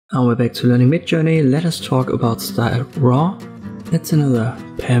Now we're back to learning Midjourney. Let us talk about style raw. It's another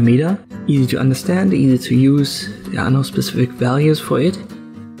parameter. Easy to understand, easy to use. There are no specific values for it.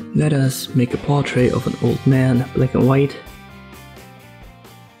 Let us make a portrait of an old man, black and white.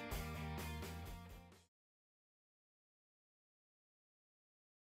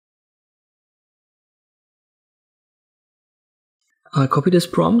 I'll copy this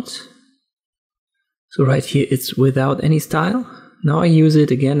prompt. So right here it's without any style. Now I use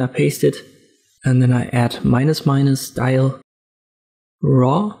it again, I paste it, and then I add -- style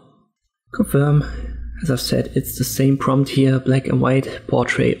raw. Confirm. As I've said, it's the same prompt here, black and white,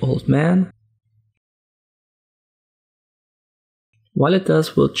 portrait old man. While it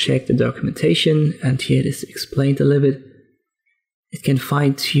does, we'll check the documentation, and here it is explained a little bit. It can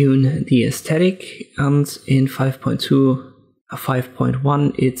fine-tune the aesthetic, and in 5.2 or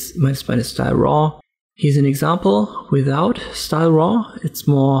 5.1 it's -- style raw. Here's an example without style raw. It's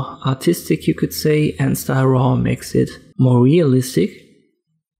more artistic, you could say, and style raw makes it more realistic.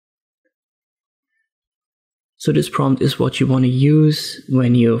 So this prompt is what you want to use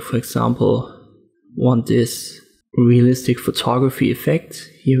when you, for example, want this realistic photography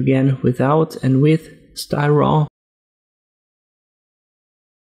effect. Here again, without and with style raw.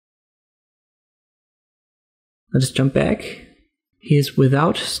 Let us jump back. Here's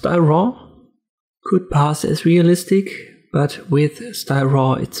without style raw. Could pass as realistic, but with style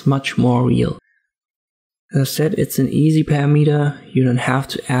raw it's much more real. As I said, it's an easy parameter. You don't have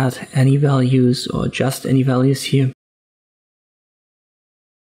to add any values or adjust any values here.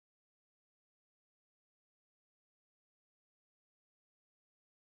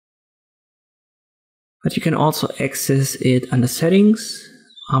 But you can also access it under settings.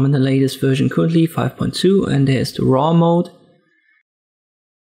 I'm in the latest version currently, 5.2, and there's the raw mode.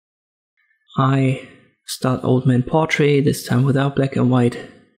 I start old man portrait, this time without black and white,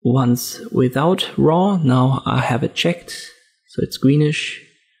 once without raw. Now I have it checked, so it's greenish.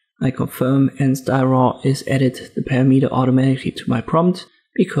 I confirm, and style raw is added, the parameter, automatically to my prompt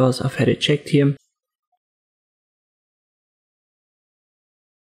because I've had it checked here.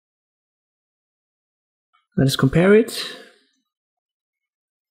 Let us compare it.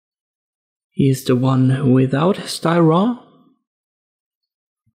 Here's the one without style raw.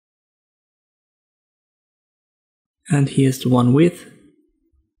 And here's the one with.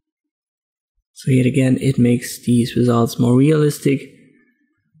 So yet again, it makes these results more realistic.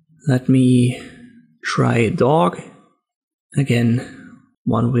 Let me try a dog. Again,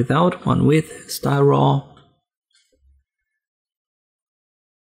 one without, one with, style raw.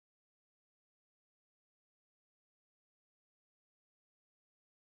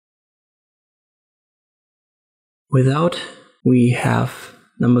 Without, we have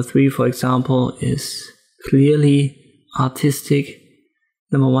number 3, for example, is clearly artistic.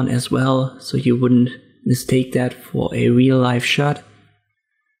 Number 1 as well, so you wouldn't mistake that for a real life shot.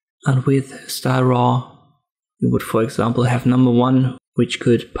 And with style raw, you would, for example, have number 1, which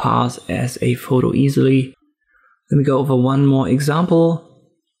could pass as a photo easily. Let me go over one more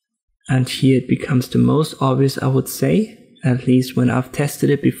example, and here it becomes the most obvious, I would say, at least when I've tested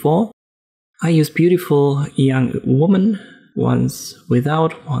it before. I use beautiful young woman, once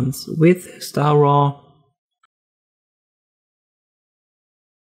without, once with style raw.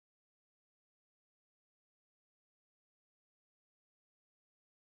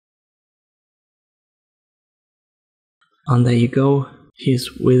 And there you go.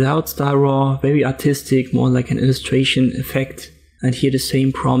 Here's without style raw, very artistic, more like an illustration effect. And here the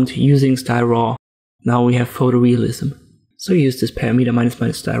same prompt using style raw. Now we have photorealism. So use this parameter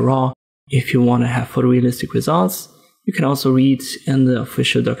 -- style raw if you want to have photorealistic results. You can also read in the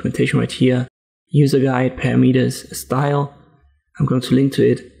official documentation right here, user guide, parameters, style. I'm going to link to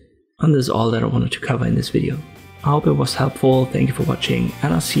it. And this is all that I wanted to cover in this video. I hope it was helpful. Thank you for watching,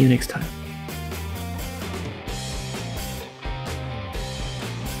 and I'll see you next time.